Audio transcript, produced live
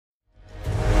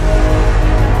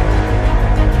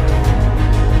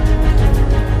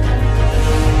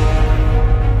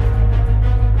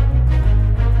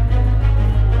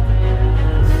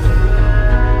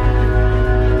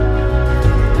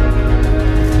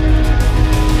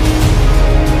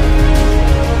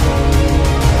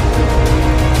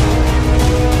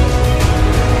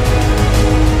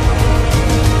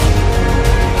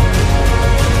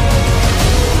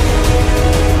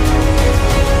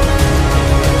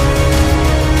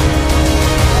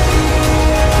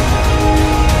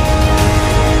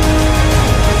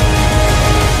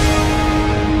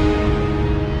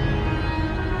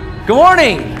Good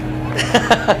morning.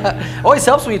 Always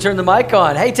helps when you turn the mic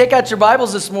on. Hey, take out your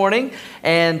Bibles this morning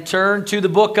and turn to the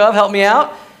book of, help me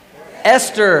out,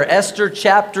 Esther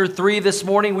chapter 3 this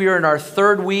morning. We are in our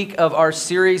third week of our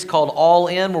series called All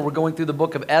In, where we're going through the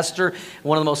book of Esther,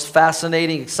 one of the most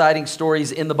fascinating, exciting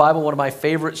stories in the Bible, one of my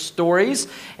favorite stories.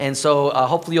 And so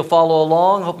hopefully you'll follow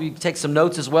along. Hope you take some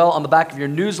notes as well on the back of your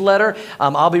newsletter.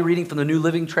 I'll be reading from the New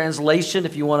Living Translation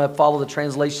if you want to follow the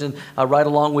translation right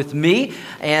along with me.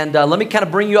 And let me kind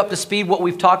of bring you up to speed what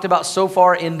we've talked about so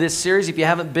far in this series. If you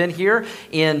haven't been here,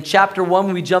 in chapter 1,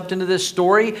 when we jumped into this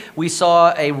story, we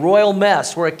saw a royal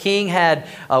mess where a king had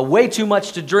way too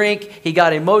much to drink. He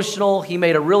got emotional. He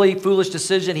made a really foolish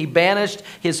decision. He banished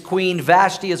his queen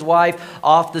Vashti, his wife,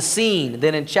 off the scene.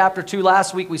 Then in chapter 2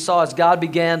 last week, we saw as God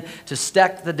began to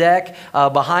stack the deck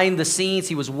behind the scenes.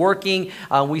 He was working.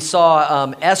 We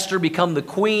saw Esther become the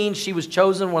queen. She was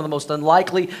chosen, one of the most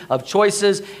unlikely of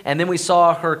choices. And then we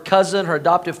saw her cousin, her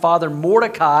adoptive father,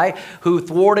 Mordecai, who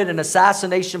thwarted an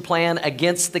assassination plan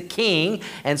against the king.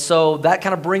 And so that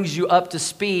kind of brings you up to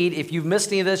speed. If you've missed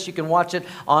any of this, you can watch it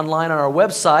online on our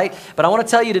website. But I want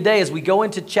to tell you today, as we go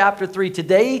into chapter 3,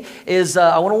 today is,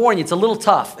 I want to warn you, it's a little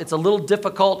tough. It's a little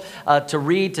difficult to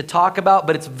read, to talk about,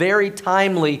 but it's very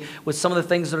timely with some of the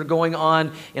things that are going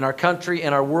on in our country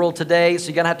and our world today. So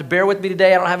you're going to have to bear with me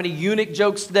today. I don't have any eunuch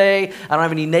jokes today. I don't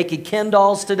have any naked Ken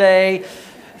dolls today.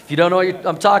 If you don't know what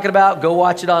I'm talking about, go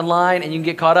watch it online and you can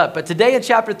get caught up. But today in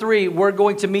chapter 3, we're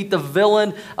going to meet the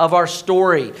villain of our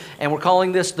story. And we're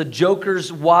calling this the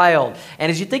Joker's Wild.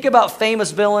 And as you think about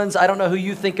famous villains, I don't know who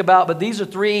you think about, but these are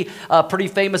three pretty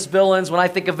famous villains. When I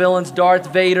think of villains,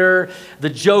 Darth Vader, the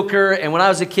Joker. And when I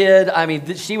was a kid, I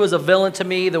mean, she was a villain to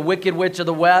me, the Wicked Witch of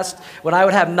the West. When I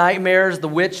would have nightmares, the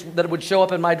witch that would show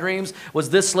up in my dreams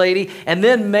was this lady. And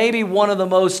then maybe one of the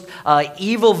most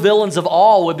evil villains of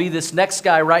all would be this next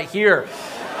guy right here.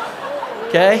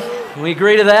 Okay, we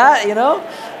agree to that, you know?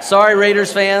 Sorry,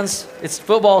 Raiders fans. It's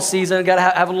football season. Got to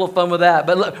have a little fun with that.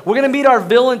 But look, we're going to meet our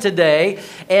villain today.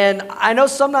 And I know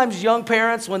sometimes young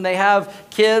parents, when they have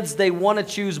kids, they want to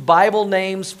choose Bible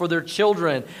names for their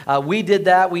children. We did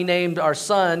that. We named our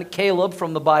son Caleb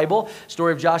from the Bible,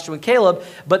 story of Joshua and Caleb.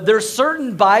 But there's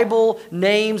certain Bible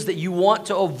names that you want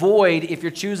to avoid if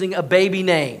you're choosing a baby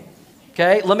name.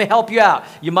 Okay, let me help you out.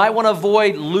 You might want to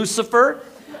avoid Lucifer.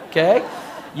 Okay,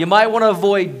 you might want to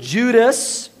avoid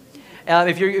Judas.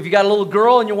 If you got a little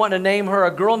girl and you want to name her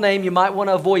a girl name, you might want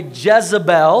to avoid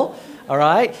Jezebel. All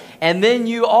right, and then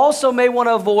you also may want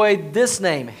to avoid this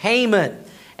name, Haman.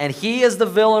 And he is the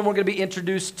villain we're going to be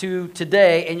introduced to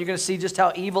today. And you're going to see just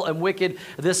how evil and wicked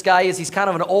this guy is. He's kind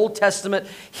of an Old Testament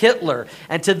Hitler.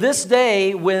 And to this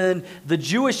day, when the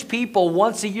Jewish people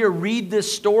once a year read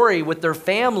this story with their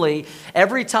family,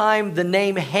 every time the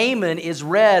name Haman is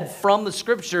read from the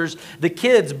scriptures, the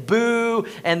kids boo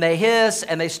and they hiss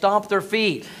and they stomp their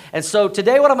feet. And so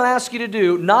today what I'm going to ask you to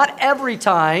do, not every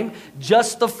time,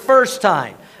 just the first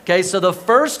time. Okay, so the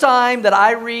first time that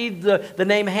I read the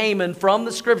name Haman from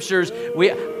the scriptures,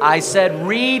 I said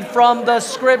read from the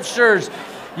scriptures.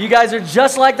 You guys are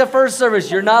just like the first service.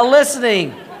 You're not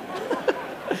listening.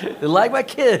 They're like my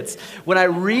kids. When I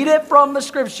read it from the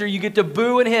scripture, you get to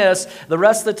boo and hiss. The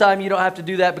rest of the time, you don't have to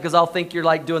do that because I'll think you're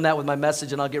like doing that with my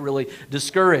message and I'll get really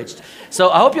discouraged. So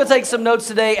I hope you'll take some notes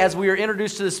today as we are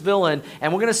introduced to this villain.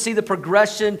 And we're going to see the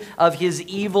progression of his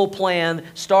evil plan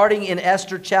starting in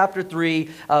Esther chapter 3,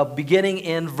 beginning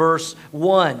in verse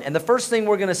 1. And the first thing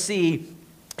we're going to see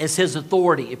is his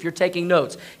authority. If you're taking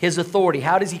notes, his authority.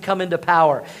 How does he come into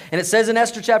power? And it says in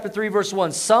Esther chapter 3, verse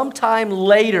 1, sometime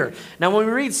later. Now, when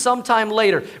we read sometime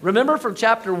later, remember from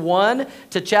chapter 1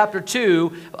 to chapter 2,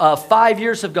 4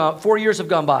 years have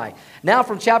gone by. Now,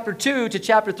 from chapter 2 to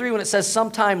chapter 3, when it says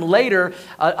sometime later,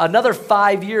 another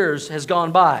 5 years has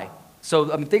gone by.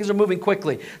 So, I mean, things are moving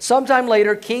quickly. Sometime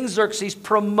later, King Xerxes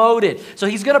promoted. So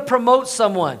he's going to promote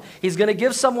someone. He's going to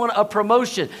give someone a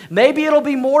promotion. Maybe it'll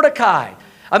be Mordecai.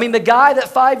 I mean, the guy that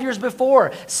 5 years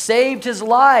before saved his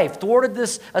life, thwarted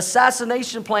this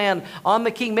assassination plan on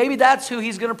the king. Maybe that's who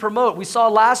he's going to promote. We saw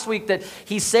last week that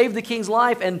he saved the king's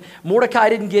life and Mordecai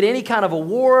didn't get any kind of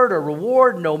award or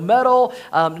reward, no medal,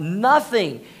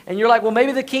 nothing. And you're like, well,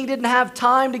 maybe the king didn't have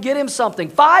time to get him something.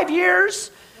 5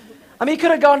 years? I mean, he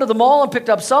could have gone to the mall and picked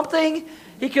up something.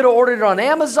 He could have ordered it on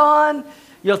Amazon.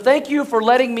 You know, thank you for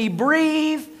letting me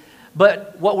breathe.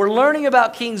 But what we're learning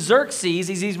about King Xerxes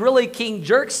is he's really King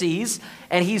Jerxes,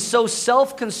 and he's so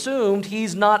self-consumed,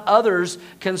 he's not others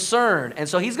concerned. And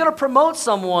so he's going to promote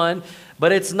someone,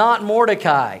 but it's not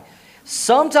Mordecai.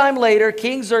 Sometime later,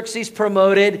 King Xerxes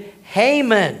promoted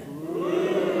Haman.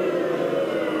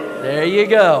 There you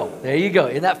go. There you go.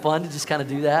 Isn't that fun to just kind of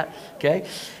do that? Okay.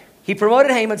 He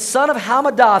promoted Haman, son of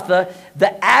Hammedatha,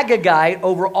 the Agagite,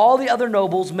 over all the other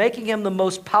nobles, making him the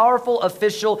most powerful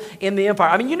official in the empire.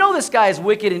 I mean, you know this guy is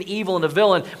wicked and evil and a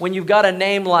villain when you've got a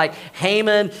name like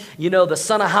Haman, the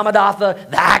son of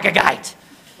Hammedatha, the Agagite.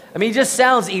 I mean, he just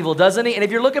sounds evil, doesn't he? And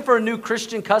if you're looking for a new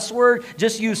Christian cuss word,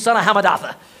 just use son of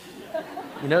Hammedatha.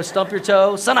 Stump your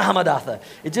toe, son of Hammedatha.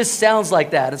 It just sounds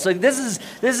like that. And so this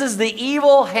is the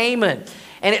evil Haman.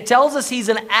 And it tells us he's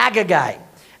an Agagite.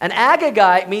 An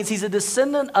Agagite means he's a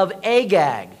descendant of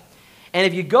Agag. And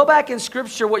if you go back in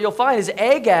Scripture, what you'll find is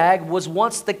Agag was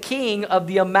once the king of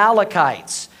the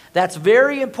Amalekites. That's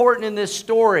very important in this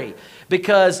story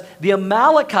because the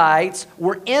Amalekites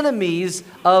were enemies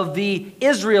of the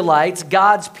Israelites,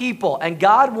 God's people. And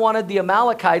God wanted the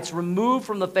Amalekites removed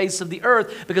from the face of the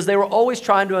earth because they were always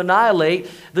trying to annihilate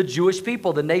the Jewish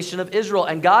people, the nation of Israel.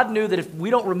 And God knew that if we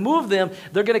don't remove them,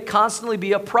 they're going to constantly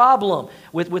be a problem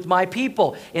with my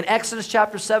people. In Exodus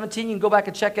chapter 17, you can go back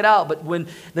and check it out. But when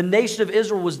the nation of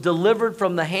Israel was delivered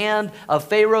from the hand of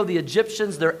Pharaoh, the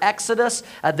Egyptians, their exodus,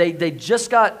 they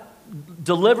just got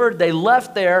delivered, they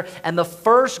left there, and the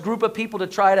first group of people to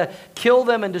try to kill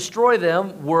them and destroy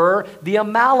them were the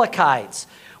Amalekites.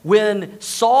 When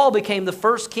Saul became the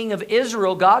first king of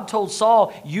Israel, God told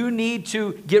Saul, you need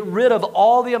to get rid of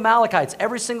all the Amalekites,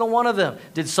 every single one of them.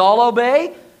 Did Saul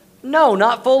obey? No,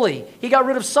 not fully. He got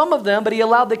rid of some of them, but he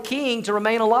allowed the king to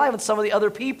remain alive and some of the other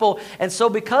people. And so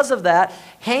because of that,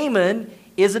 Haman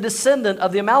is a descendant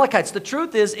of the Amalekites. The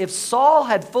truth is, if Saul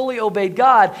had fully obeyed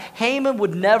God, Haman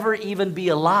would never even be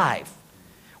alive.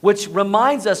 Which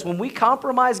reminds us, when we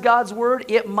compromise God's word,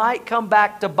 it might come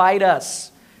back to bite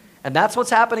us. And that's what's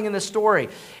happening in this story.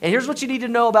 And here's what you need to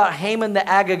know about Haman the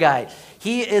Agagite.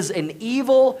 He is an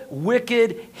evil,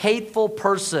 wicked, hateful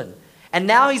person. And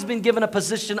now he's been given a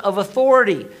position of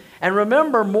authority. And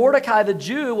remember, Mordecai the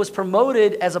Jew was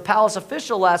promoted as a palace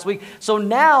official last week. So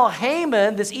now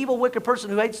Haman, this evil, wicked person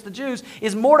who hates the Jews,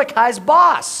 is Mordecai's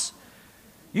boss.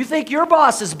 You think your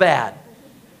boss is bad.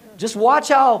 Just watch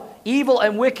how evil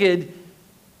and wicked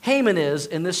Haman is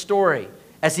in this story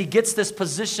as he gets this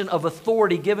position of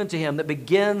authority given to him that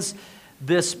begins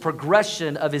this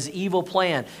progression of his evil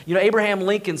plan. Abraham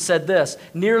Lincoln said this,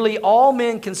 nearly all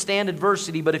men can stand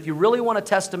adversity, but if you really want to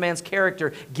test a man's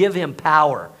character, give him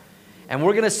power. And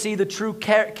we're going to see the true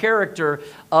character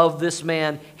of this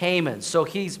man, Haman. So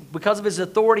because of his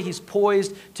authority, he's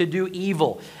poised to do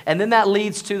evil. And then that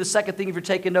leads to the second thing, if you're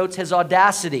taking notes, his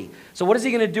audacity. So what is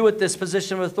he going to do with this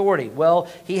position of authority? Well,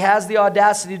 he has the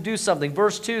audacity to do something.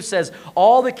 Verse 2 says,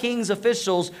 all the king's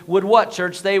officials would what,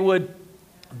 church? They would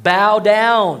bow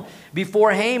down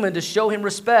before Haman to show him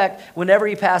respect whenever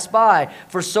he passed by.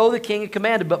 For so the king had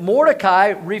commanded. But Mordecai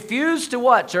refused to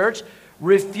what, church?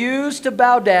 Refused to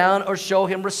bow down or show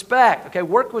him respect. Okay,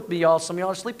 work with me, y'all. Some of y'all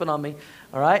are sleeping on me.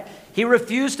 All right? He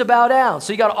refused to bow down.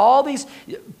 So you got all these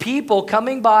people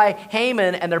coming by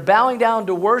Haman, and they're bowing down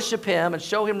to worship him and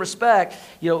show him respect.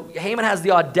 Haman has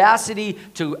the audacity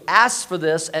to ask for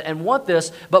this and want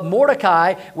this, but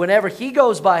Mordecai, whenever he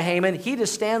goes by Haman, he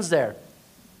just stands there.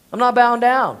 I'm not bowing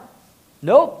down.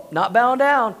 Nope, not bowing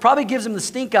down. Probably gives him the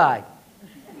stink eye.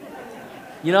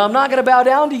 I'm not going to bow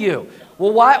down to you.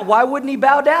 Well, why wouldn't he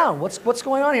bow down? What's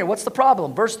going on here? What's the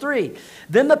problem? Verse 3,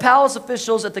 then the palace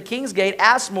officials at the king's gate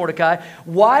asked Mordecai,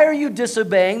 why are you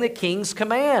disobeying the king's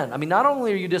command? I mean, not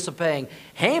only are you disobeying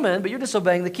Haman, but you're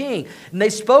disobeying the king. And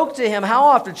they spoke to him, how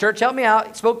often, church? Help me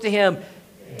out. Spoke to him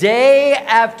day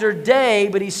after day,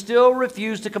 but he still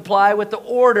refused to comply with the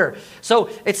order.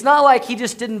 So it's not like he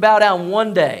just didn't bow down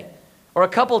one day or a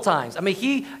couple times. I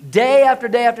mean, day after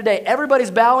day after day,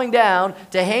 everybody's bowing down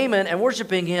to Haman and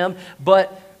worshiping him,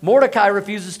 but Mordecai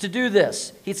refuses to do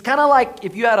this. It's kind of like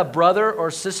if you had a brother or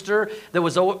sister that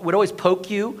would always poke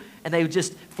you, and they would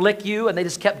just flick you, and they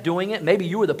just kept doing it. Maybe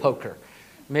you were the poker.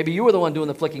 Maybe you were the one doing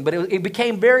the flicking, but it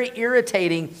became very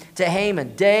irritating to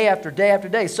Haman day after day after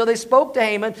day. So they spoke to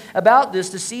Haman about this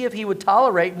to see if he would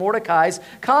tolerate Mordecai's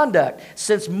conduct.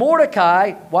 Since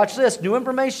Mordecai, watch this, new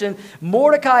information,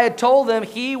 Mordecai had told them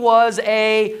he was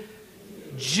a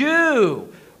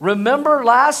Jew. Remember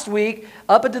last week,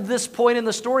 up until this point in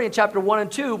the story in chapter 1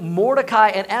 and 2, Mordecai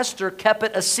and Esther kept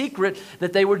it a secret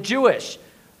that they were Jewish.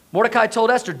 Mordecai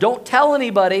told Esther, don't tell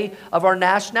anybody of our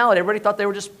nationality. Everybody thought they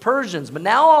were just Persians. But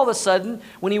now all of a sudden,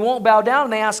 when he won't bow down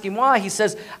and they ask him why, he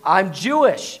says, I'm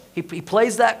Jewish. He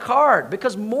plays that card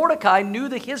because Mordecai knew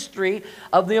the history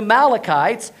of the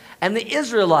Amalekites and the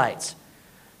Israelites.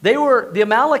 They were the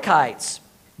Amalekites.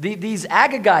 These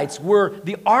Agagites were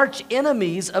the arch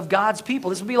enemies of God's people.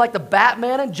 This would be like the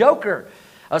Batman and Joker,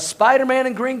 a Spider-Man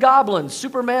and Green Goblin,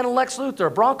 Superman and Lex Luthor, a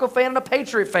Bronco fan and a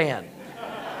Patriot fan.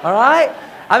 All right?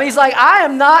 I mean, he's like, I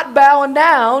am not bowing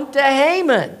down to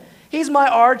Haman. He's my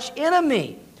arch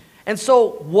enemy. And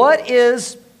so what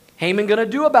is Haman going to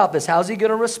do about this? How's he going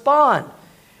to respond?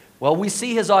 Well, we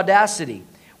see his audacity.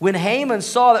 When Haman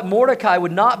saw that Mordecai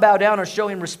would not bow down or show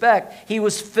him respect, he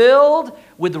was filled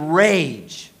with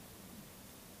rage.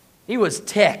 He was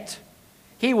ticked.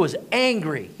 He was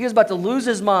angry. He was about to lose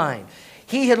his mind.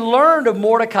 He had learned of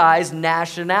Mordecai's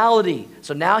nationality.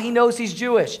 So now he knows he's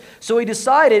Jewish. So he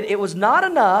decided it was not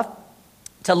enough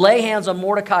to lay hands on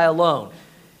Mordecai alone.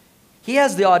 He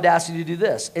has the audacity to do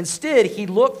this. Instead, he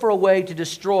looked for a way to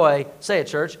destroy, say it,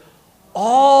 church,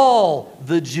 all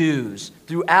the Jews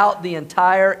throughout the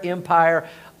entire empire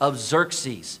of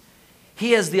Xerxes.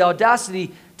 He has the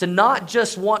audacity to not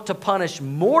just want to punish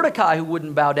Mordecai who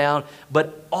wouldn't bow down,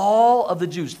 but all of the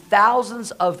Jews,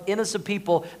 thousands of innocent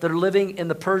people that are living in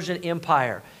the Persian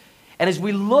Empire. And as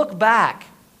we look back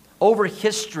over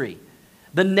history,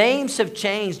 the names have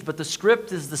changed, but the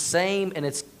script is the same, and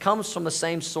it comes from the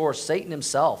same source, Satan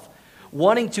himself,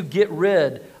 wanting to get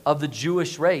rid of the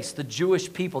Jewish race, the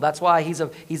Jewish people. That's why he's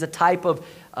a type of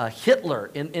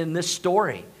Hitler in this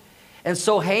story. And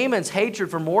so Haman's hatred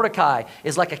for Mordecai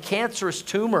is like a cancerous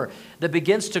tumor that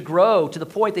begins to grow to the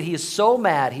point that he is so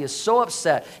mad, he is so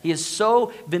upset, he is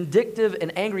so vindictive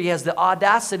and angry, he has the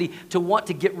audacity to want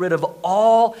to get rid of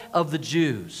all of the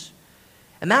Jews.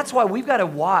 And that's why we've got to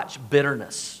watch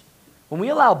bitterness. When we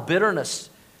allow bitterness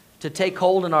to take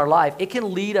hold in our life, it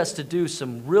can lead us to do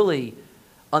some really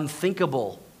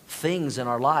unthinkable things in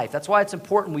our life. That's why it's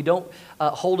important we don't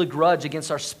hold a grudge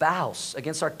against our spouse,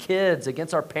 against our kids,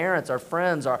 against our parents, our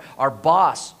friends, our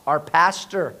boss, our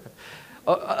pastor,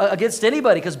 against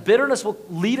anybody, because bitterness will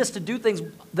lead us to do things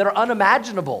that are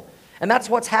unimaginable. And that's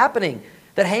what's happening.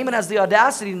 That Haman has the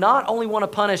audacity not only want to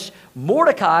punish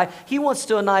Mordecai, he wants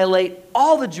to annihilate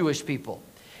all the Jewish people.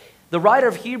 The writer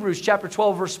of Hebrews chapter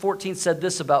 12 verse 14 said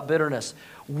this about bitterness.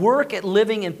 Work at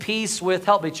living in peace with,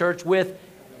 help me church, with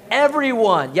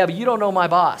everyone. Yeah, but you don't know my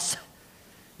boss.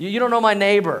 You don't know my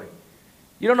neighbor.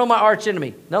 You don't know my arch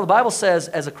enemy. No, the Bible says,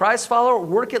 as a Christ follower,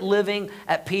 work at living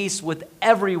at peace with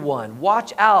everyone.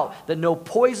 Watch out that no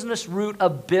poisonous root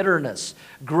of bitterness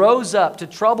grows up to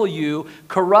trouble you,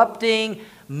 corrupting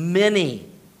many.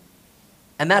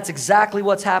 And that's exactly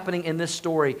what's happening in this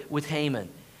story with Haman.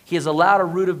 He has allowed a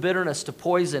root of bitterness to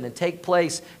poison and take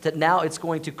place that now it's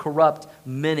going to corrupt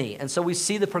many. And so we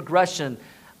see the progression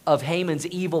of Haman's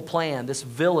evil plan, this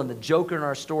villain, the joker in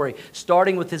our story,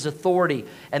 starting with his authority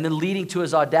and then leading to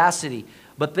his audacity.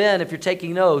 But then, if you're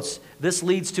taking notes, this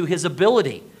leads to his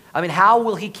ability. I mean, how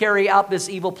will he carry out this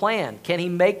evil plan? Can he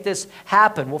make this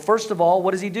happen? Well, first of all,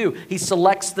 what does he do? He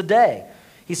selects the day.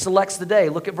 He selects the day.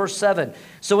 Look at verse 7.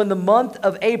 So in the month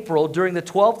of April, during the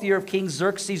 12th year of King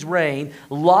Xerxes' reign,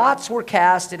 lots were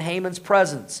cast in Haman's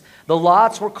presence. The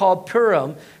lots were called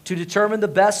Purim to determine the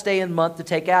best day and month to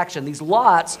take action. These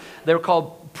lots, they're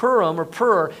called Purim or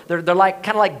Pur. They're like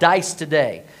kind of like dice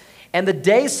today. And the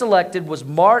day selected was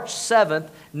March 7th,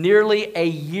 nearly a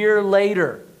year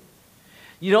later.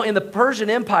 You know, in the Persian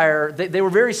Empire, they were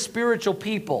very spiritual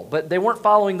people, but they weren't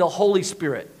following the Holy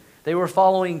Spirit. They were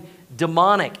following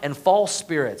demonic and false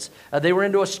spirits. They were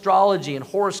into astrology and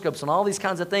horoscopes and all these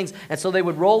kinds of things. And so they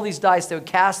would roll these dice, they would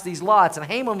cast these lots. And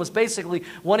Haman was basically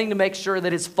wanting to make sure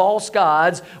that his false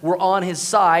gods were on his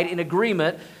side in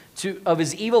agreement of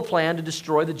his evil plan to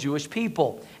destroy the Jewish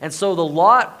people. And so the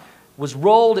lot was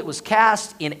rolled, it was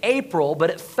cast in April, but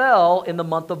it fell in the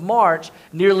month of March,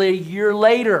 nearly a year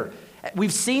later.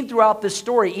 We've seen throughout this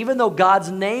story, even though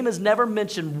God's name is never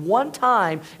mentioned one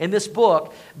time in this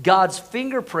book, God's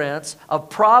fingerprints of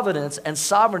providence and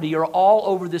sovereignty are all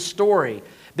over this story.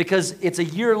 Because it's a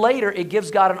year later, it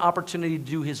gives God an opportunity to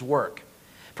do his work.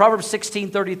 Proverbs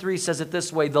 16:33 says it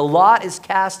this way, the lot is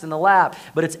cast in the lap,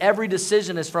 but its every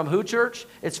decision is from who, church?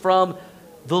 It's from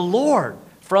the Lord,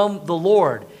 from the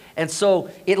Lord. And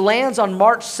so it lands on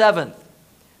March 7th.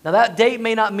 Now that date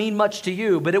may not mean much to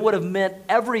you, but it would have meant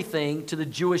everything to the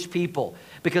Jewish people.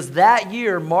 Because that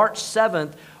year, March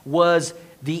 7th, was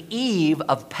the eve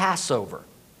of Passover.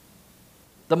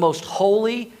 The most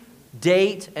holy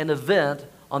date and event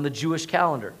on the Jewish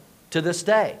calendar to this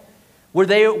day. Where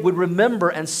they would remember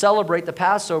and celebrate the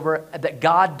Passover that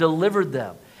God delivered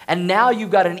them. And now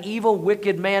you've got an evil,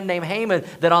 wicked man named Haman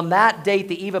that on that date,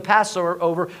 the eve of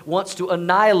Passover, wants to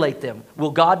annihilate them.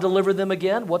 Will God deliver them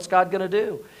again? What's God going to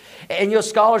do? And you know,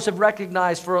 scholars have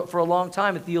recognized for a long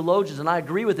time, and theologians, and I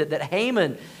agree with it, that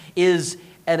Haman is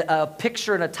a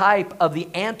picture and a type of the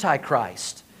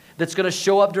Antichrist that's going to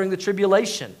show up during the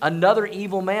tribulation. Another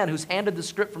evil man who's handed the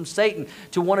script from Satan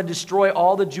to want to destroy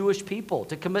all the Jewish people,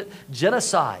 to commit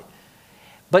genocide.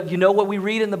 But you know what we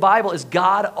read in the Bible is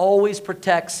God always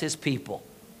protects his people.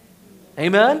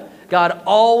 Amen? God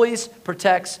always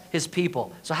protects his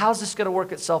people. So how's this going to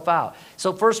work itself out?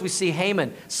 So first we see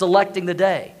Haman selecting the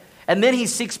day. And then he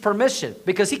seeks permission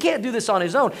because he can't do this on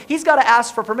his own. He's got to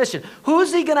ask for permission.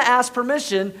 Who's he going to ask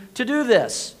permission to do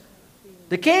this?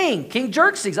 The king,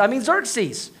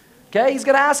 Xerxes. Okay, he's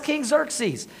going to ask King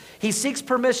Xerxes. He seeks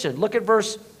permission. Look at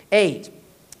verse 8.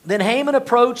 Then Haman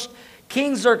approached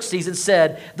King Xerxes and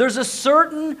said, there's a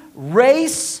certain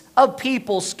race of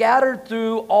people scattered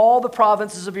through all the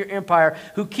provinces of your empire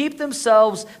who keep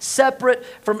themselves separate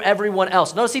from everyone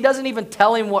else. Notice he doesn't even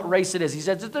tell him what race it is. He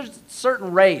says there's a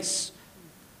certain race.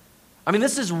 I mean,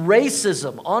 this is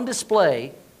racism on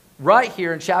display right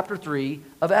here in chapter 3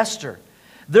 of Esther.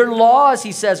 Their laws,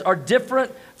 he says, are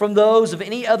different from those of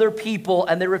any other people,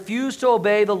 and they refuse to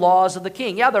obey the laws of the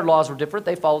king. Yeah, their laws were different.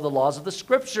 They follow the laws of the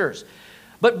scriptures.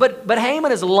 But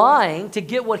Haman is lying to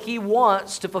get what he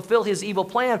wants to fulfill his evil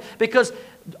plan, because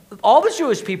all the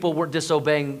Jewish people weren't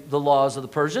disobeying the laws of the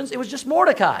Persians. It was just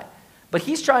Mordecai. But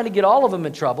he's trying to get all of them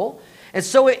in trouble. And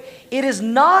so it is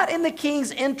not in the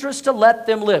king's interest to let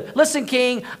them live. Listen,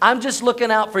 king, I'm just looking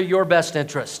out for your best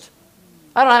interest.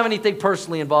 I don't have anything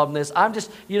personally involved in this. I'm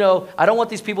just, I don't want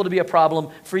these people to be a problem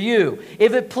for you.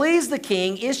 If it please the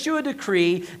king, issue a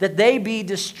decree that they be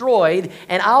destroyed,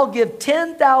 and I'll give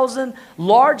 10,000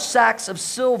 large sacks of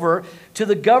silver to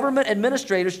the government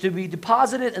administrators to be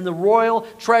deposited in the royal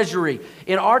treasury.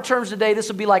 In our terms today, this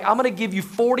would be like, I'm going to give you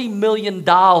 $40 million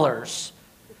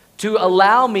to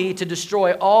allow me to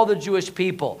destroy all the Jewish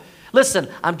people. Listen,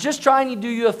 I'm just trying to do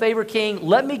you a favor, king.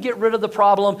 Let me get rid of the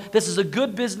problem. This is a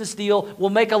good business deal. We'll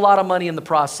make a lot of money in the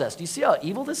process. Do you see how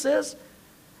evil this is?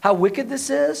 How wicked this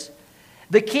is?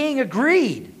 The king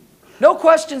agreed. No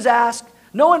questions asked.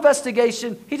 No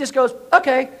investigation. He just goes,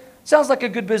 okay, sounds like a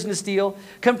good business deal.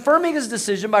 Confirming his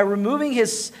decision by removing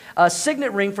his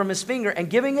signet ring from his finger and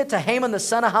giving it to Haman the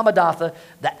son of Hammedatha,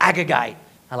 the Agagite.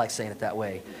 I like saying it that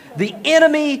way. The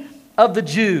enemy of the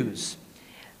Jews.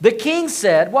 The king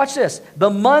said, watch this, the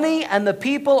money and the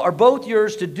people are both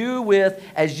yours to do with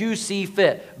as you see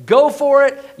fit. Go for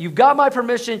it. You've got my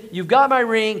permission. You've got my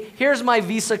ring. Here's my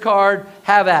Visa card.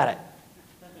 Have at it.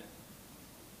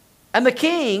 And the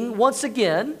king, once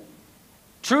again,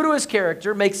 true to his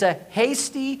character, makes a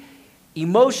hasty,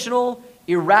 emotional,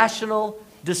 irrational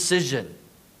decision.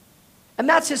 And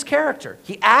that's his character.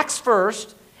 He acts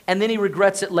first, and then he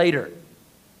regrets it later.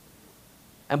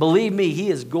 And believe me, he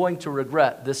is going to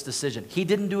regret this decision. He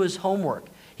didn't do his homework.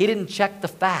 He didn't check the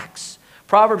facts.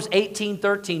 Proverbs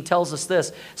 18:13 tells us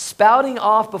this: spouting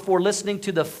off before listening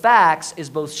to the facts is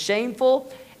both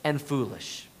shameful and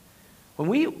foolish.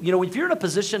 If you're in a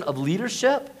position of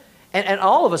leadership, and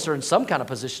all of us are in some kind of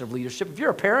position of leadership. If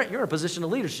you're a parent, you're in a position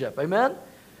of leadership. Amen?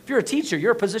 If you're a teacher,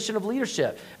 you're in a position of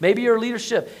leadership. Maybe you're a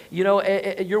leadership,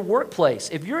 at your workplace.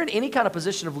 If you're in any kind of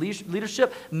position of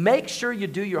leadership, make sure you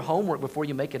do your homework before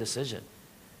you make a decision.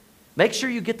 Make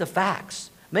sure you get the facts.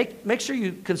 Make sure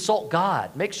you consult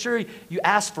God. Make sure you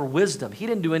ask for wisdom. He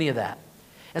didn't do any of that.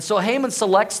 And so Haman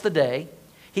selects the day.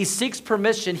 He seeks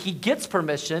permission. He gets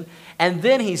permission. And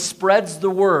then he spreads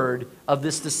the word of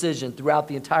this decision throughout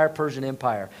the entire Persian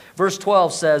Empire. Verse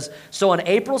 12 says, so on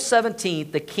April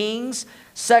 17th, the king's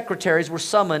secretaries were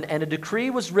summoned, and a decree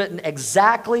was written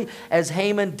exactly as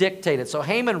Haman dictated. So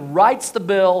Haman writes the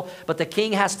bill, but the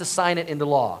king has to sign it into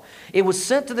law. It was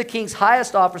sent to the king's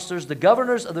highest officers, the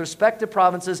governors of the respective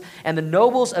provinces, and the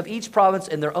nobles of each province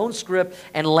in their own script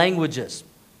and languages.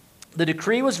 The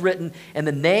decree was written in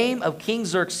the name of King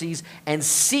Xerxes and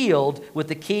sealed with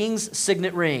the king's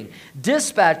signet ring.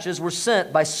 Dispatches were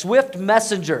sent by swift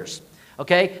messengers.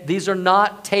 Okay, these are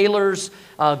not Taylor's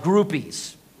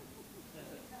groupies.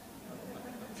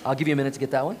 I'll give you a minute to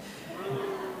get that one.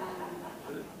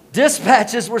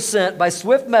 Dispatches were sent by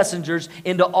swift messengers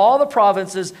into all the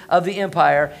provinces of the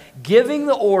empire, giving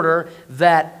the order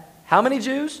that, how many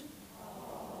Jews?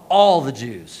 All the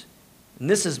Jews. And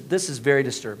this is very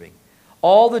disturbing.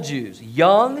 All the Jews,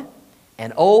 young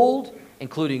and old,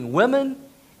 including women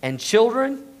and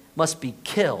children, must be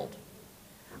killed,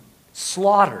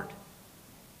 slaughtered,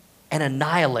 and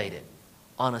annihilated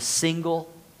on a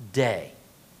single day.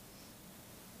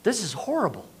 This is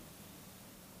horrible.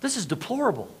 This is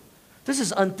deplorable. This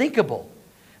is unthinkable.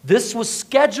 This was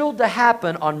scheduled to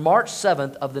happen on March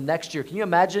 7th of the next year. Can you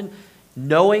imagine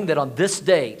knowing that on this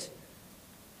date,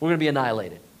 we're going to be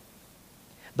annihilated?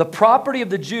 The property of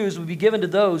the Jews would be given to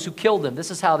those who killed them.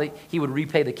 This is how he would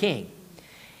repay the king.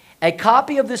 A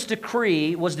copy of this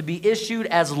decree was to be issued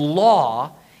as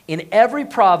law in every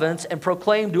province and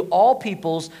proclaimed to all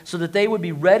peoples so that they would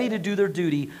be ready to do their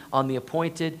duty on the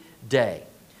appointed day.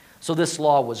 So this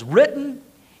law was written,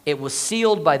 it was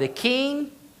sealed by the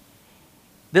king.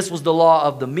 This was the law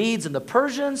of the Medes and the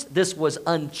Persians. This was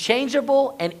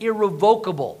unchangeable and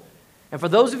irrevocable. And for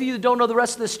those of you that don't know the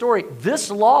rest of this story, this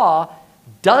law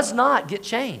does not get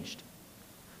changed.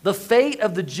 The fate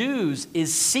of the Jews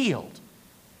is sealed.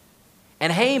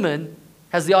 And Haman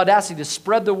has the audacity to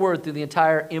spread the word through the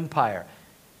entire empire.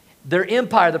 Their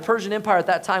empire, the Persian Empire at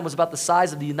that time, was about the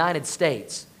size of the United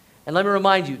States. And let me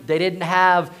remind you, they didn't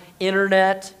have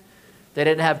internet, they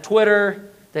didn't have Twitter,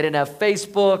 they didn't have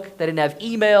Facebook, they didn't have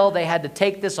email. They had to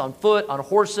take this on foot, on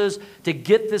horses, to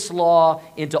get this law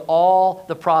into all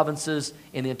the provinces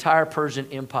in the entire Persian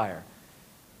Empire.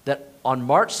 That on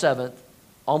March 7th,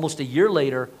 almost a year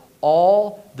later,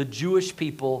 all the Jewish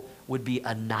people would be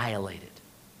annihilated.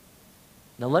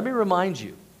 Now let me remind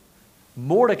you,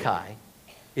 Mordecai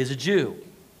is a Jew.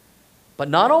 But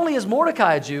not only is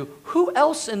Mordecai a Jew, who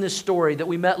else in this story that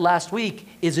we met last week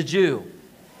is a Jew?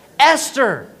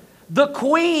 Esther, the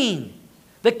queen.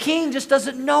 The king just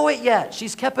doesn't know it yet.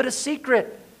 She's kept it a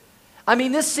secret. I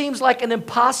mean, this seems like an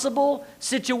impossible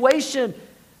situation.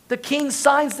 The king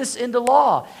signs this into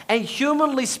law. And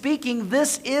humanly speaking,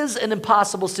 this is an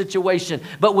impossible situation.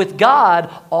 But with God,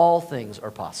 all things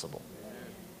are possible.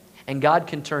 And God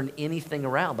can turn anything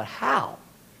around. But how?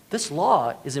 This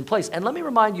law is in place. And let me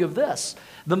remind you of this.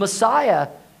 The Messiah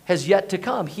has yet to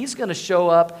come. He's going to show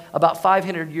up about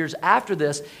 500 years after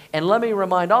this. And let me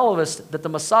remind all of us that the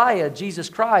Messiah, Jesus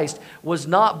Christ, was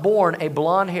not born a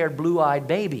blonde-haired, blue-eyed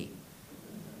baby.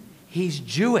 He's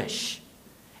Jewish.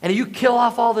 And if you kill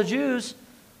off all the Jews,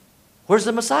 where's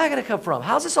the Messiah going to come from?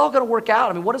 How's this all going to work out?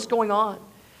 I mean, what is going on?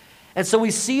 And so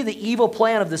we see the evil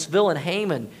plan of this villain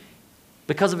Haman,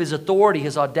 because of his authority,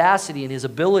 his audacity, and his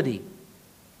ability,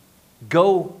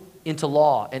 go into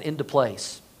law and into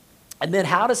place. And then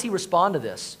how does he respond to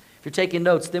this? If you're taking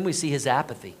notes, then we see his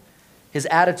apathy, his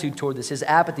attitude toward this, his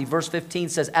apathy. Verse 15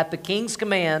 says, "At the king's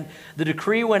command, the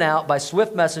decree went out by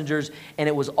swift messengers, and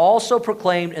it was also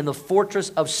proclaimed in the fortress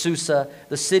of Susa,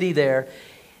 the city there.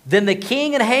 Then the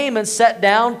king and Haman sat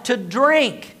down to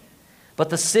drink, but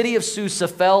the city of Susa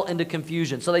fell into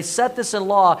confusion." So they set this in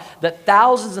law that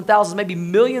thousands and thousands, maybe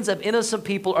millions of innocent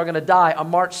people are going to die on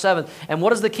March 7th. And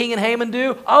what does the king and Haman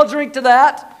do? I'll drink to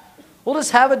that. We'll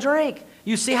just have a drink.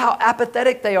 You see how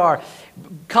apathetic they are.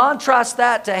 Contrast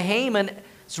that to Haman's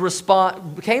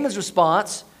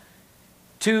response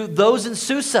to those in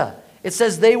Susa. It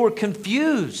says they were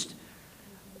confused.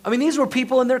 I mean, these were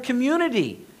people in their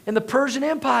community in the Persian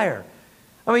Empire.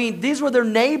 I mean, these were their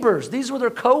neighbors. These were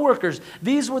their coworkers.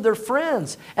 These were their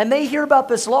friends. And they hear about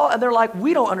this law and they're like,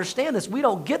 we don't understand this. We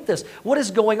don't get this. What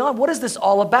is going on? What is this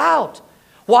all about?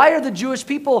 Why are the Jewish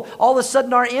people all of a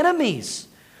sudden our enemies?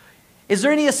 Is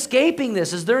there any escaping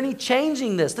this? Is there any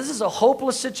changing this? This is a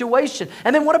hopeless situation.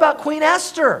 And then what about Queen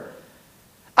Esther?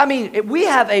 I mean, we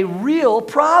have a real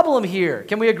problem here.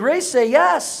 Can we agree? Say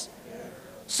yes.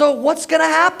 So what's going to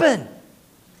happen?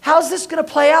 How's this going to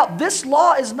play out? This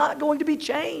law is not going to be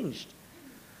changed.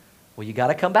 Well, you got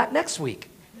to come back next week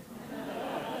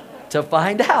to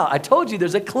find out. I told you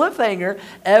there's a cliffhanger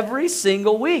every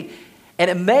single week.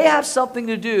 And it may have something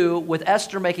to do with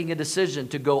Esther making a decision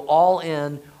to go all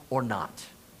in or not.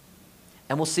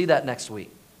 And we'll see that next week.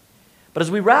 But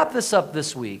as we wrap this up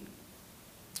this week,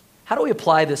 how do we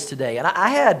apply this today? And I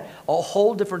had a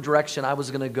whole different direction I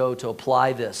was going to go to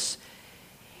apply this.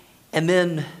 And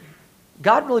then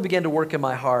God really began to work in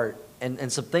my heart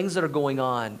and some things that are going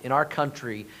on in our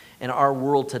country and our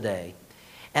world today.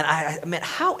 And I mean,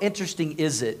 how interesting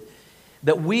is it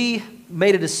that we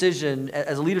made a decision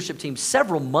as a leadership team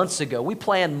several months ago. We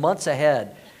planned months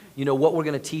ahead, you know, what we're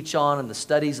going to teach on and the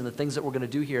studies and the things that we're going to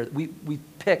do here. We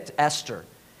picked Esther.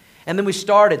 And then we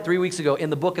started 3 weeks ago in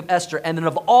the book of Esther. And then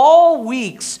of all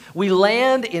weeks, we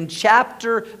land in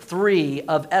chapter 3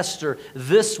 of Esther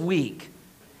this week.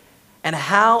 And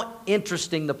how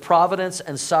interesting the providence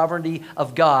and sovereignty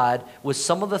of God with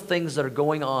some of the things that are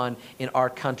going on in our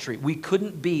country. We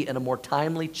couldn't be in a more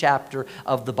timely chapter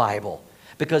of the Bible.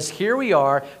 Because here we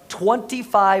are,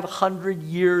 2,500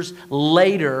 years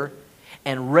later,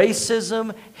 and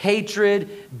racism,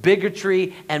 hatred,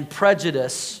 bigotry, and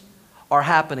prejudice are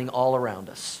happening all around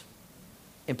us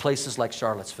in places like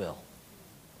Charlottesville.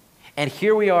 And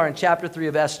here we are in chapter 3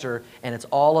 of Esther, and it's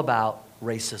all about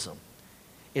racism.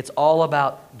 It's all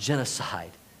about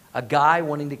genocide. A guy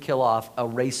wanting to kill off a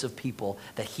race of people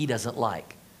that he doesn't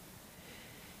like.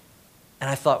 And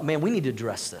I thought, man, we need to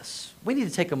address this. We need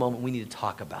to take a moment. We need to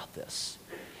talk about this.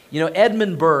 You know,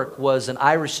 Edmund Burke was an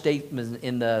Irish statesman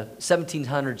in the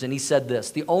 1700s, and he said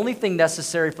this: the only thing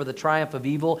necessary for the triumph of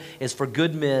evil is for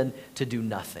good men to do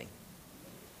nothing.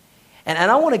 And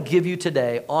I want to give you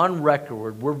today, on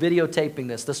record, we're videotaping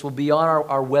this. This will be on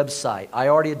our website. I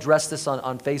already addressed this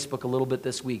on Facebook a little bit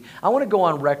this week. I want to go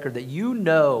on record that you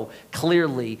know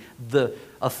clearly the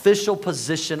official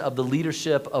position of the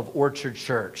leadership of Orchard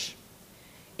Church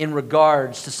in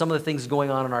regards to some of the things going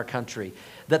on in our country.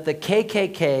 That the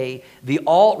KKK, the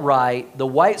alt-right, the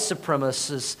white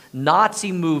supremacist,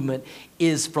 Nazi movement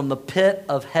is from the pit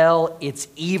of hell. It's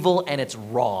evil and it's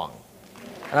wrong.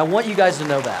 And I want you guys to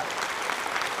know that.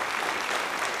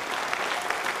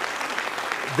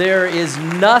 There is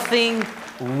nothing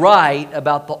right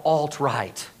about the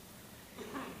alt-right.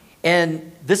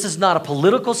 And this is not a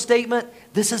political statement.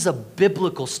 This is a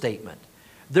biblical statement.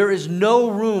 There is no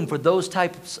room for those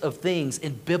types of things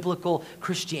in biblical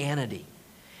Christianity.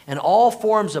 And all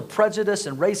forms of prejudice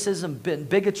and racism and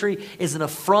bigotry is an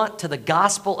affront to the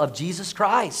gospel of Jesus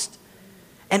Christ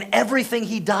and everything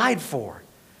he died for.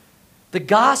 The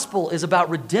gospel is about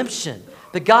redemption.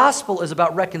 The gospel is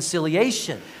about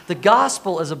reconciliation. The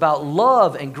gospel is about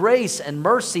love and grace and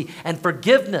mercy and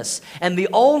forgiveness. And the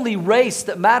only race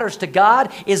that matters to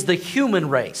God is the human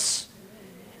race.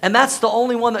 And that's the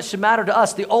only one that should matter to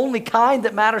us. The only kind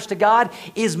that matters to God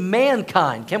is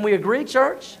mankind. Can we agree,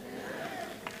 church?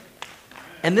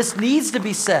 And this needs to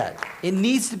be said. It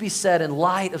needs to be said in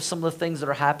light of some of the things that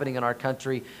are happening in our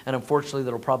country, and unfortunately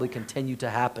that will probably continue to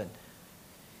happen.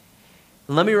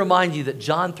 Let me remind you that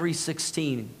John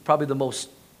 3:16, probably the most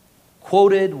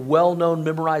quoted, well-known,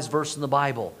 memorized verse in the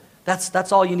Bible.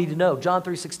 That's all you need to know. John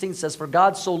 3:16 says, "For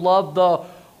God so loved the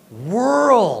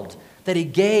world that he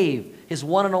gave his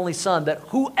one and only Son, that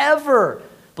whoever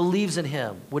believes in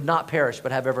him would not perish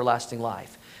but have everlasting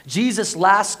life." Jesus'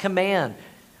 last command,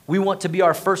 we want to be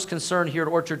our first concern here at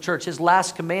Orchard Church. His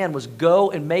last command was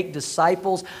go and make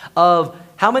disciples of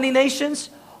how many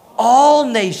nations? All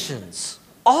nations.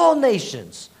 All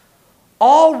nations,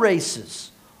 all races,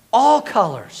 all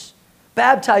colors,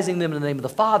 baptizing them in the name of the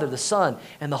Father, the Son,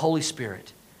 and the Holy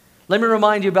Spirit. Let me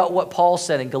remind you about what Paul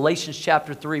said in Galatians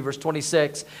chapter 3, verse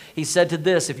 26. He said to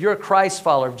this, if you're a Christ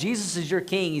follower, if Jesus is your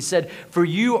king, he said, "For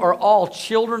you are all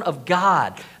children of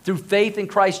God through faith in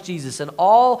Christ Jesus, and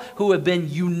all who have been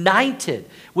united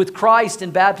with Christ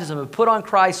in baptism have put on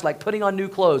Christ like putting on new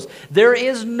clothes. There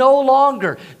is no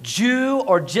longer Jew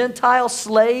or Gentile,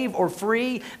 slave or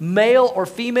free, male or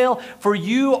female, for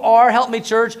you are," help me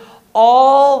church,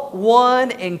 "all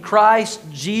one in Christ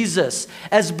Jesus."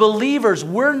 As believers,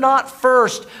 we're not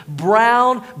first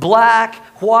brown, black,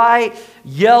 white,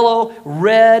 yellow,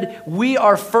 red. We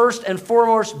are first and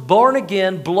foremost born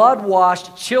again,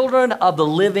 blood-washed children of the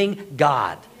living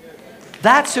God.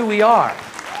 That's who we are.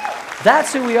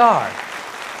 That's who we are.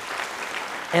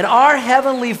 And our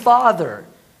Heavenly Father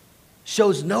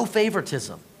shows no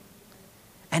favoritism.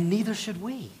 And neither should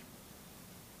we.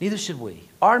 Neither should we.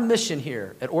 Our mission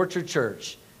here at Orchard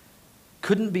Church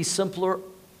couldn't be simpler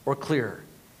or clearer.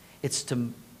 It's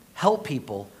to help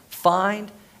people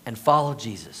find and follow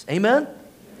Jesus. Amen?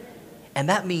 And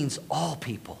that means all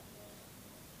people.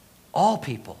 All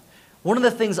people. One of the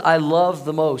things I love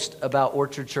the most about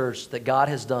Orchard Church that God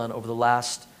has done over the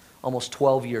last almost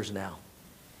 12 years now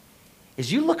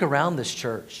is you look around this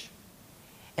church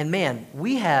and man,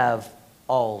 we have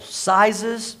all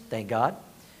sizes, thank God,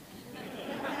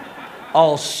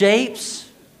 all shapes,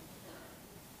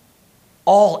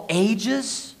 all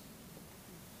ages.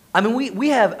 I mean, we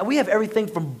have everything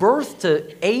from birth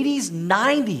to 80s,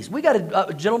 90s. We got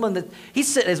a gentleman that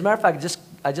he's sitting. As a matter of fact,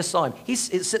 I just saw him. He's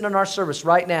sitting in our service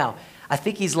right now. I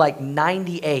think he's like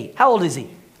 98. How old is he?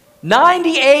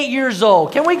 98 years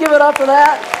old. Can we give it up for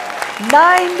that?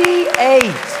 98.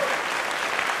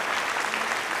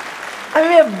 I mean,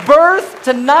 we have birth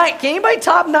to night. Can anybody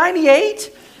top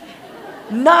 98?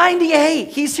 98.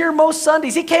 He's here most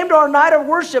Sundays. He came to our night of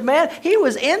worship, man. He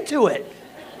was into it.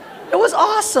 It was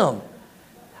awesome.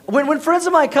 When friends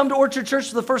of mine come to Orchard Church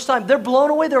for the first time, they're blown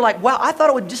away. They're like, wow, I thought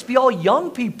it would just be all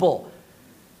young people.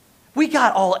 We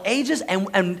got all ages, and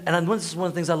this is one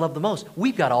of the things I love the most.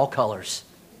 We've got all colors.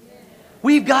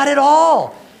 We've got it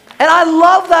all. And I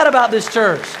love that about this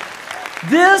church.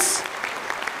 This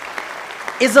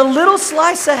is a little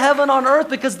slice of heaven on earth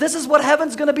because this is what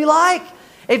heaven's going to be like.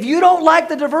 If you don't like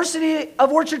the diversity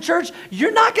of Orchard Church,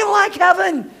 you're not going to like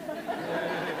heaven.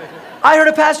 I heard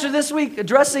a pastor this week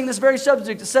addressing this very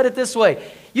subject said it this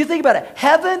way. You think about it.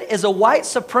 Heaven is a white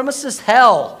supremacist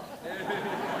hell.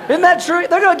 Isn't that true?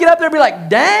 They're going to get up there and be like,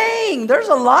 dang, there's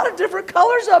a lot of different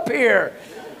colors up here.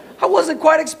 I wasn't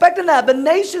quite expecting that. The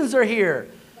nations are here.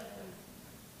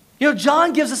 You know,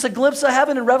 John gives us a glimpse of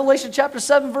heaven in Revelation chapter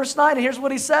 7, verse 9. And here's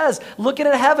what he says. Looking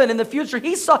at heaven in the future,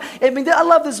 I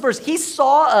love this verse. He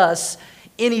saw us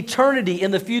in eternity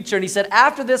in the future. And he said,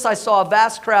 after this I saw a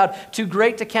vast crowd, too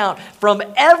great to count, from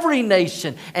every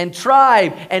nation and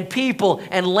tribe and people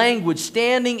and language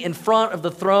standing in front of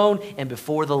the throne and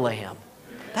before the Lamb.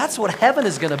 That's what heaven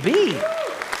is going to be.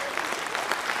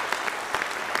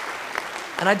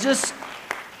 And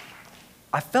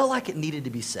I felt like it needed to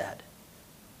be said.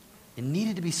 It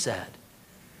needed to be said.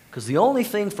 Because the only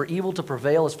thing for evil to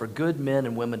prevail is for good men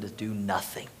and women to do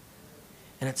nothing.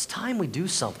 And it's time we do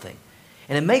something.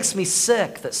 And it makes me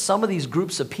sick that some of these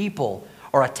groups of people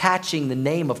are attaching the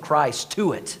name of Christ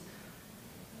to it.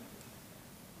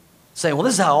 Saying, well,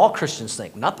 this is how all Christians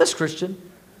think. Not this Christian.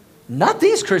 Not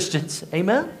these Christians.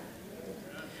 Amen?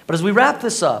 But as we wrap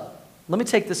this up, let me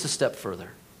take this a step further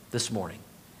this morning.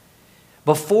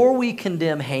 Before we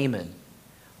condemn Haman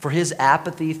for his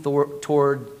apathy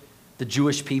toward the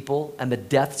Jewish people and the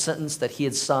death sentence that he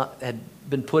had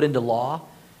been put into law,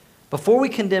 before we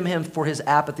condemn him for his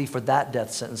apathy for that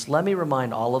death sentence, let me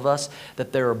remind all of us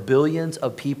that there are billions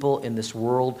of people in this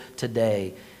world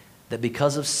today that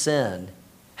because of sin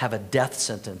have a death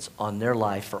sentence on their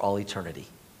life for all eternity.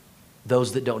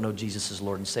 Those that don't know Jesus as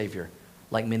Lord and Savior,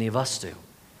 like many of us do.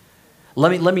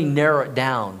 Let me narrow it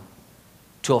down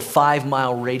to a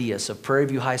 5-mile radius of Prairie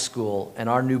View High School and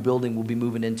our new building we'll be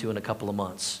moving into in a couple of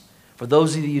months. For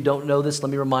those of you who don't know this, let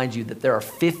me remind you that there are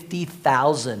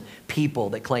 50,000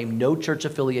 people that claim no church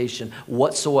affiliation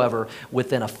whatsoever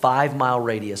within a 5-mile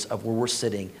radius of where we're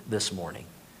sitting this morning.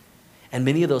 And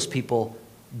many of those people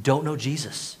don't know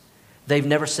Jesus. They've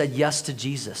never said yes to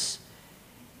Jesus.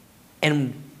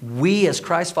 And we as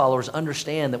Christ followers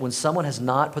understand that when someone has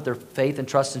not put their faith and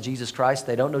trust in Jesus Christ,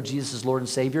 they don't know Jesus as Lord and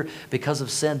Savior because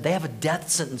of sin, they have a death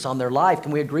sentence on their life.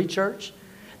 Can we agree, church?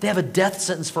 They have a death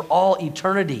sentence for all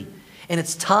eternity. And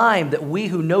it's time that we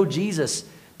who know Jesus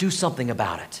do something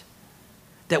about it.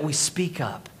 That we speak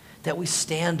up, that we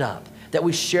stand up, that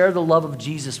we share the love of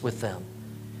Jesus with them.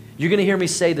 You're going to hear me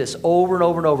say this over and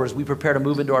over and over as we prepare to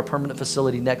move into our permanent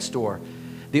facility next door.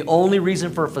 The only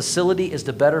reason for a facility is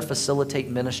to better facilitate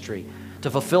ministry, to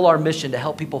fulfill our mission, to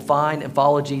help people find and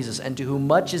follow Jesus. And to whom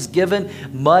much is given,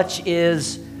 much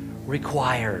is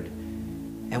required.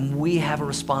 And we have a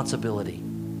responsibility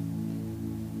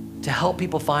to help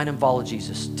people find and follow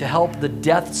Jesus, to help the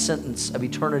death sentence of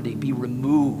eternity be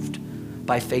removed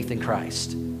by faith in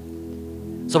Christ.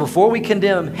 So before we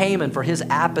condemn Haman for his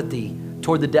apathy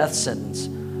toward the death sentence,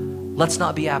 let's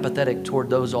not be apathetic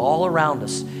toward those all around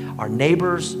us, our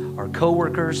neighbors, our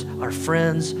coworkers, our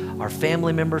friends, our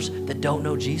family members that don't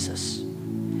know Jesus.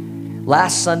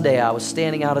 Last Sunday, I was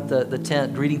standing out at the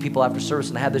tent greeting people after service,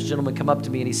 and I had this gentleman come up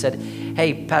to me and he said,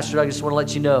 hey, Pastor Doug, I just want to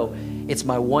let you know, it's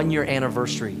my 1-year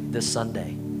anniversary this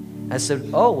Sunday. I said,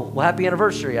 oh, well, happy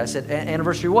anniversary. I said,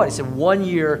 anniversary what? He said, 1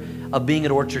 year of being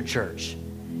at Orchard Church.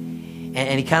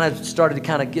 And he kind of started to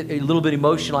kind of get a little bit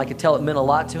emotional. I could tell it meant a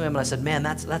lot to him. And I said, man,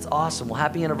 that's awesome. Well,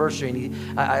 happy anniversary.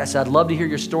 And I said, I'd love to hear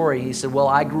your story. And he said, well,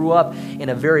 I grew up in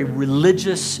a very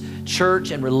religious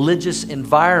church and religious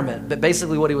environment. But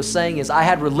basically what he was saying is I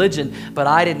had religion, but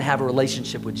I didn't have a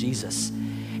relationship with Jesus.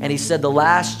 And he said the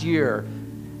last year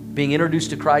being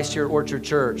introduced to Christ here at Orchard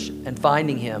Church and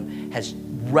finding him has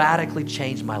radically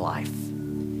changed my life.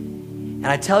 And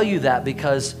I tell you that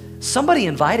because somebody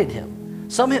invited him.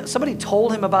 Somebody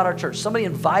told him about our church. Somebody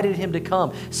invited him to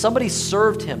come. Somebody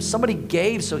served him. Somebody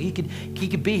gave so he could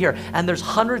be here. And there's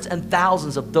hundreds and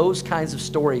thousands of those kinds of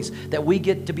stories that we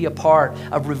get to be a part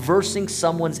of reversing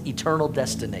someone's eternal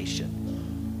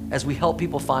destination as we help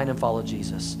people find and follow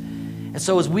Jesus. And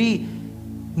so as we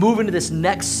move into this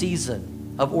next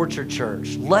season of Orchard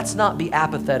Church, let's not be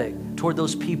apathetic toward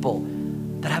those people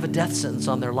that have a death sentence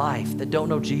on their life, that don't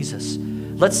know Jesus.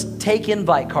 Let's take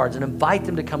invite cards and invite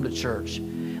them to come to church.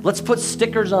 Let's put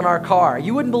stickers on our car.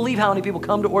 You wouldn't believe how many people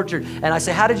come to Orchard. And I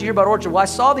say, how did you hear about Orchard? Well, I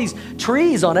saw these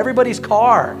trees on everybody's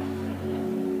car.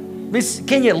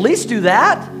 Can you at least do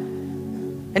that?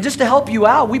 And just to help you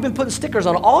out, we've been putting stickers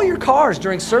on all your cars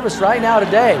during service right now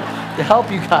today to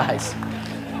help you guys.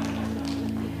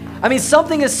 I mean,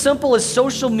 something as simple as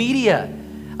social media.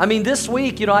 I mean, this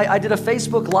week, I did a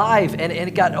Facebook Live and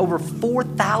it got over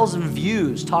 4,000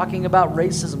 views talking about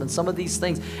racism and some of these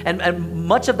things. And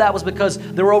much of that was because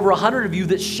there were over 100 of you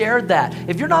that shared that.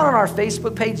 If you're not on our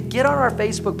Facebook page, get on our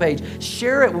Facebook page.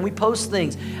 Share it when we post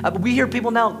things. We hear people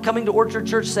now coming to Orchard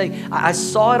Church saying, I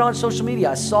saw it on social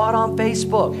media. I saw it on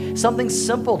Facebook. Something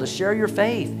simple to share your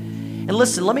faith. And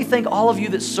listen, let me thank all of you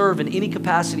that serve in any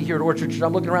capacity here at Orchard Church.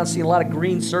 I'm looking around seeing a lot of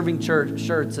green serving church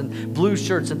shirts and blue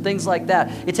shirts and things like that.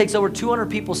 It takes over 200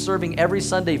 people serving every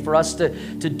Sunday for us to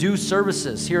do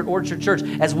services here at Orchard Church.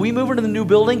 As we move into the new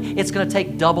building, it's going to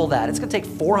take double that. It's going to take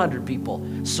 400 people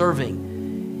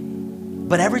serving.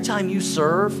 But every time you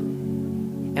serve,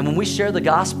 and when we share the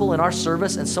gospel in our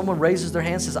service and someone raises their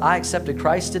hand and says, I accepted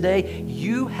Christ today,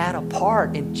 you had a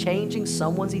part in changing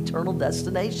someone's eternal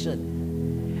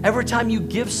destination. Every time you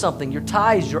give something, your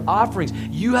tithes, your offerings,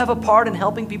 you have a part in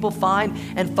helping people find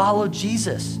and follow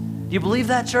Jesus. Do you believe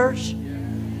that, church?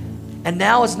 And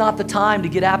now is not the time to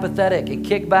get apathetic and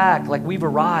kick back like we've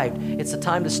arrived. It's the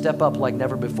time to step up like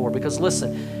never before. Because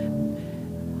listen,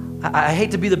 I hate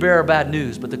to be the bearer of bad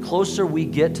news, but the closer we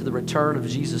get to the return of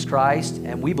Jesus Christ,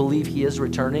 and we believe he is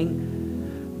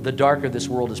returning, the darker this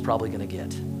world is probably going to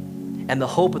get. And the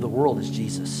hope of the world is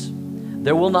Jesus.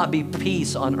 There will not be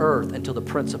peace on earth until the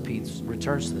Prince of Peace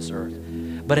returns to this earth.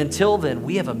 But until then,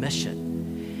 we have a mission.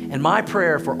 And my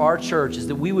prayer for our church is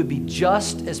that we would be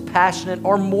just as passionate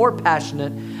or more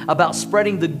passionate about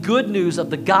spreading the good news of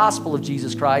the gospel of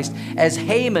Jesus Christ as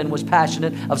Haman was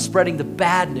passionate of spreading the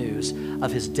bad news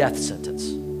of his death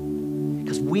sentence.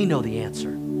 Because we know the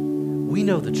answer. We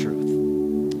know the truth.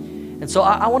 And so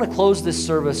I want to close this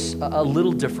service a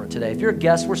little different today. If you're a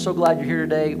guest, we're so glad you're here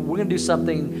today. We're going to do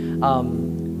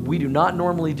something we do not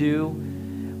normally do,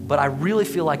 but I really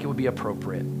feel like it would be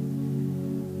appropriate.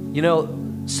 You know,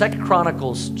 2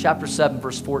 Chronicles chapter 7,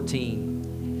 verse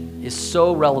 14 is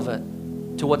so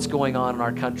relevant to what's going on in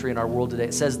our country and our world today.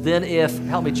 It says, then if,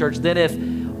 help me church, then if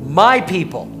my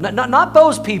people, not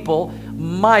those people,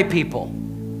 my people,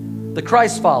 the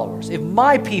Christ followers, if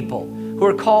my people who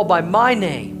are called by my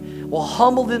name will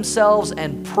humble themselves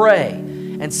and pray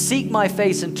and seek my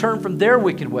face and turn from their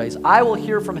wicked ways, I will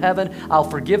hear from heaven, I'll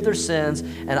forgive their sins,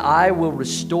 and I will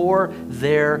restore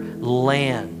their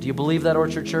land. Do you believe that,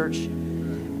 Orchard Church?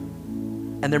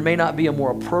 And there may not be a more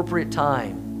appropriate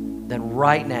time than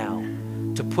right now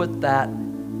to put that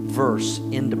verse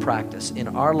into practice in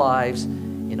our lives,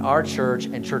 in our church,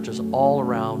 and churches all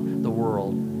around the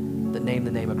world that name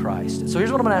the name of Christ. So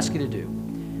here's what I'm going to ask you to do.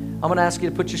 I'm going to ask you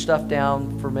to put your stuff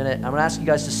down for a minute. I'm going to ask you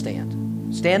guys to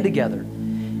stand. Stand together.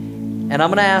 And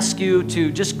I'm going to ask you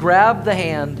to just grab the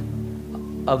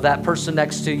hand of that person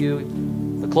next to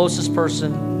you, the closest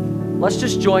person. Let's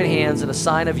just join hands in a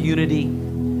sign of unity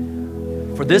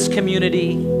for this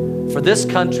community, for this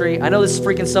country. I know this is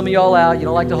freaking some of y'all out. You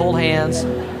don't like to hold hands.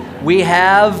 We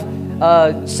have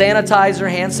sanitizer,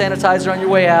 hand sanitizer on your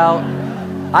way out.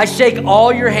 I shake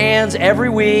all your hands every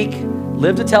week.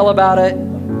 Live to tell about it.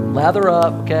 Lather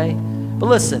up, okay? But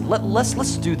listen,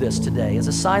 let's do this today as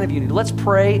a sign of unity. Let's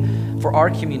pray for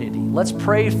our community. Let's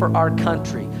pray for our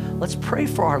country. Let's pray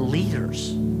for our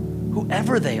leaders,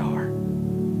 whoever they are,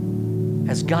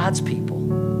 as God's people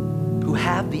who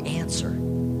have the answer.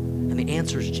 And the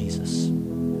answer is Jesus.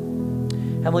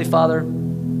 Heavenly Father,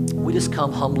 we just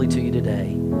come humbly to you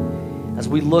today as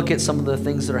we look at some of the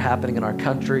things that are happening in our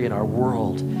country and our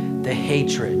world, the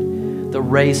hatred, the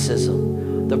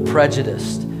racism, the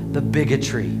prejudice, the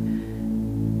bigotry,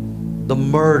 the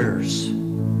murders.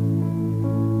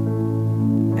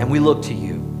 And we look to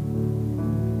you,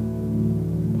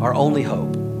 our only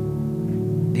hope,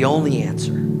 the only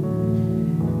answer.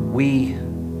 We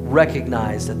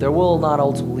recognize that there will not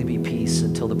ultimately be peace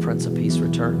until the Prince of Peace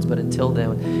returns, but until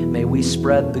then, may we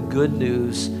spread the good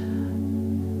news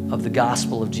of the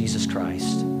gospel of Jesus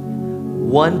Christ,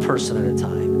 one person at a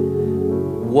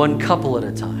time, one couple at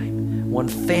a time, one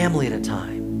family at a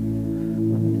time,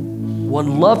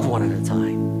 one loved one at a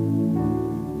time.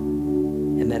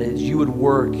 And that as you would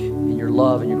work in your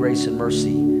love and your grace and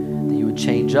mercy, that you would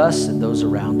change us and those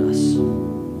around us,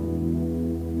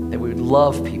 that we would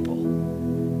love people,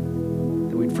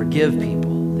 that we'd forgive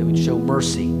people, that we'd show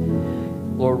mercy.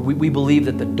 Lord, we believe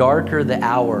that the darker the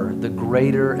hour, the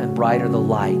greater and brighter the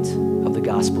light of the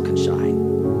gospel can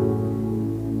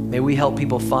shine. May we help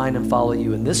people find and follow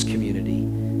you in this community,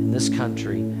 in this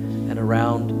country, and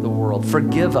around the world.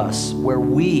 Forgive us where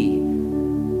we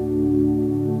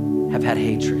have had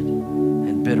hatred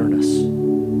and bitterness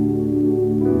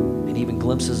and even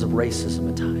glimpses of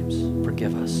racism at times.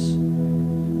 Forgive us.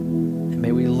 And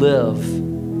may we live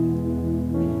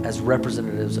as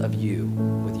representatives of you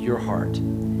with your heart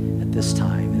at this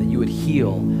time, and that you would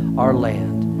heal our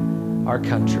land, our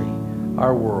country,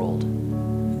 our world.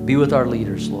 Be with our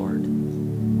leaders, Lord.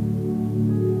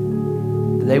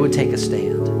 That they would take a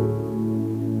stand.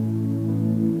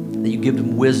 That you give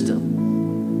them wisdom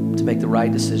to make the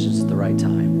right decisions at the right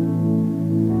time.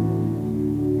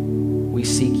 We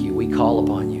seek you, we call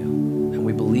upon you, and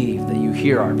we believe that you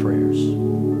hear our prayers.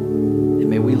 And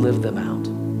may we live them out.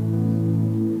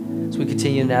 As we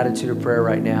continue in an attitude of prayer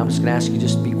right now, I'm just going to ask you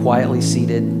just to be quietly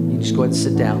seated. You just go ahead and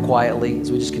sit down quietly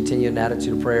as we just continue in an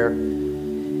attitude of prayer.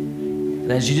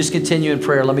 And as you just continue in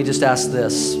prayer, let me just ask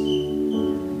this.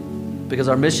 because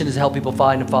our mission is to help people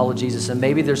find and follow Jesus. And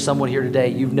maybe there's someone here today,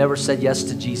 you've never said yes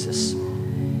to Jesus.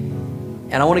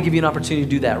 And I want to give you an opportunity to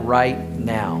do that right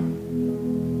now.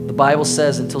 The Bible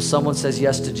says until someone says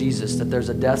yes to Jesus, that there's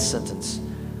a death sentence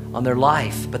on their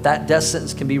life. But that death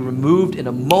sentence can be removed in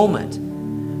a moment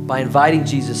by inviting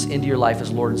Jesus into your life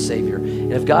as Lord and Savior.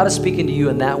 And if God is speaking to you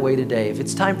in that way today, if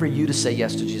it's time for you to say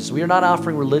yes to Jesus, we are not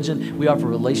offering religion, we offer a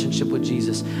relationship with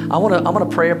Jesus. I'm gonna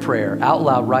pray a prayer out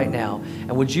loud right now.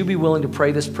 And would you be willing to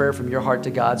pray this prayer from your heart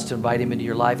to God's to invite him into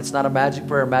your life? It's not a magic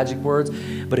prayer, magic words,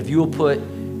 but if you will put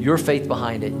your faith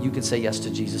behind it, you can say yes to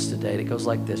Jesus today. And it goes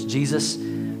like this: Jesus,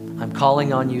 I'm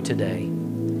calling on you today.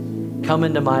 Come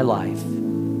into my life.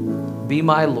 Be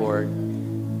my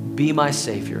Lord. Be my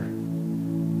Savior.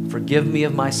 Forgive me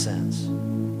of my sins.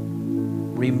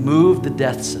 Remove the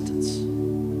death sentence.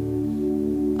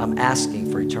 I'm asking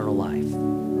for eternal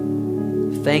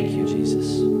life. Thank you,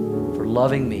 Jesus, for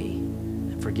loving me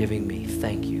and forgiving me.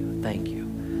 Thank you. Thank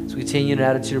you. So we continue in an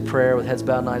attitude of prayer with heads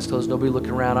bowed and eyes closed. Nobody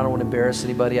looking around. I don't want to embarrass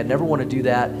anybody. I never want to do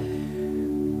that.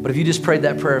 But if you just prayed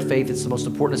that prayer of faith, it's the most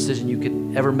important decision you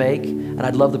could ever make. And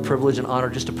I'd love the privilege and honor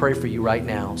just to pray for you right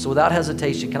now. So without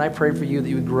hesitation, can I pray for you that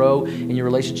you would grow in your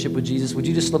relationship with Jesus? Would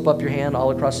you just slip up your hand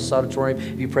all across this auditorium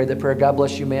if you prayed that prayer? God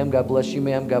bless you, ma'am. God bless you,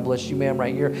 ma'am. God bless you, ma'am,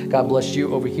 right here. God bless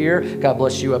you over here. God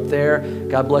bless you up there.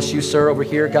 God bless you, sir, over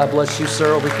here. God bless you,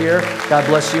 sir, over here. God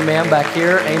bless you, ma'am, back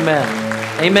here.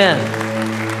 Amen. Amen.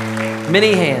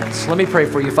 Many hands. Let me pray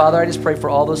for you. Father, I just pray for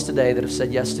all those today that have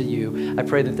said yes to you. I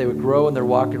pray that they would grow in their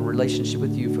walk in relationship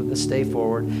with you from this day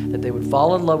forward, that they would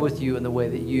fall in love with you in the way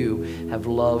that you have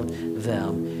loved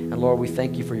them. And Lord, we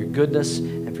thank you for your goodness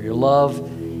and for your love,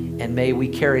 and may we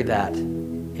carry that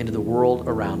into the world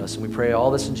around us. And we pray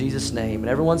all this in Jesus' name. And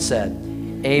everyone said,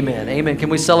 amen. Amen. Can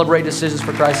we celebrate decisions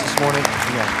for Christ this morning?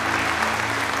 Amen.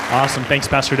 Awesome. Thanks,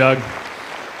 Pastor Doug.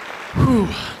 Whew,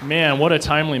 man, what a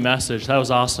timely message. That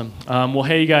was awesome. Well,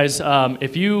 hey, you guys,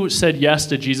 if you said yes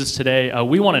to Jesus today,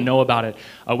 we want to know about it.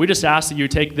 We just ask that you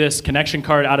take this connection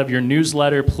card out of your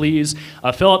newsletter, please.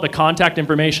 Fill out the contact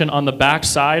information on the back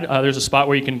side. There's a spot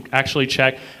where you can actually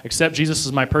check, accept Jesus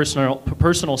as my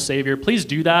personal Savior. Please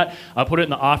do that. Put it in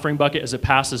the offering bucket as it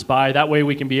passes by. That way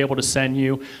we can be able to send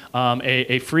you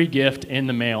a free gift in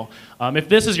the mail. If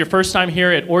this is your first time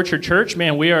here at Orchard Church,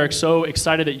 man, we are so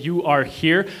excited that you are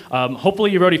here. Hopefully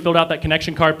you've already filled out that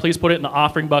connection card. Please put it in the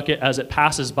offering bucket as it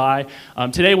passes by.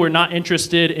 Today we're not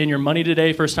interested in your money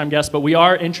today, first-time guests, but we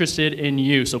are interested in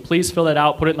you. So please fill that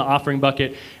out, put it in the offering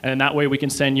bucket, and that way we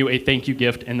can send you a thank you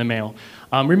gift in the mail.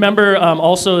 Remember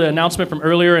also the announcement from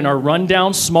earlier in our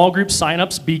rundown, small group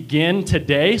signups begin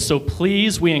today. So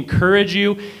please, we encourage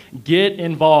you, get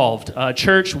involved.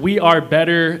 Church, we are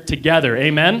better together.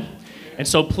 Amen? And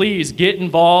so please get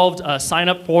involved, sign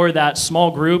up for that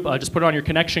small group, just put it on your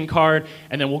connection card,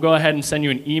 and then we'll go ahead and send you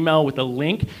an email with a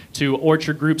link to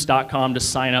orchardgroups.com to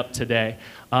sign up today.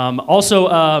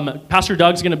 Pastor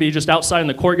Doug's going to be just outside in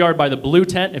the courtyard by the blue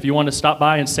tent. If you want to stop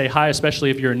by and say hi, especially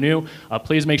if you're new,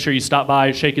 please make sure you stop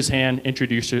by, shake his hand,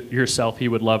 introduce yourself. He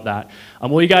would love that.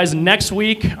 Well, you guys, next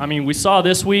week, we saw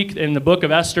this week in the book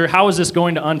of Esther, how is this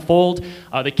going to unfold?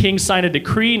 The king signed a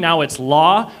decree, now it's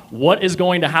law. What is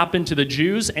going to happen to the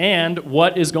Jews, and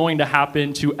what is going to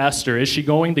happen to Esther? Is she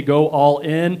going to go all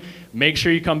in? Make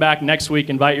sure you come back next week,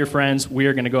 invite your friends. We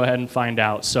are going to go ahead and find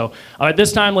out. So at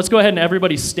this time, let's go ahead and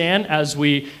everybody stand as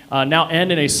we now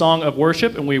end in a song of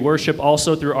worship, and we worship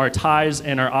also through our tithes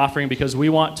and our offering, because we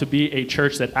want to be a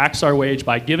church that acts our wage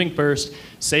by giving first,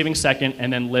 saving second,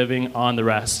 and then living on the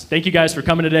rest. Thank you guys for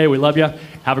coming today. We love you.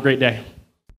 Have a great day.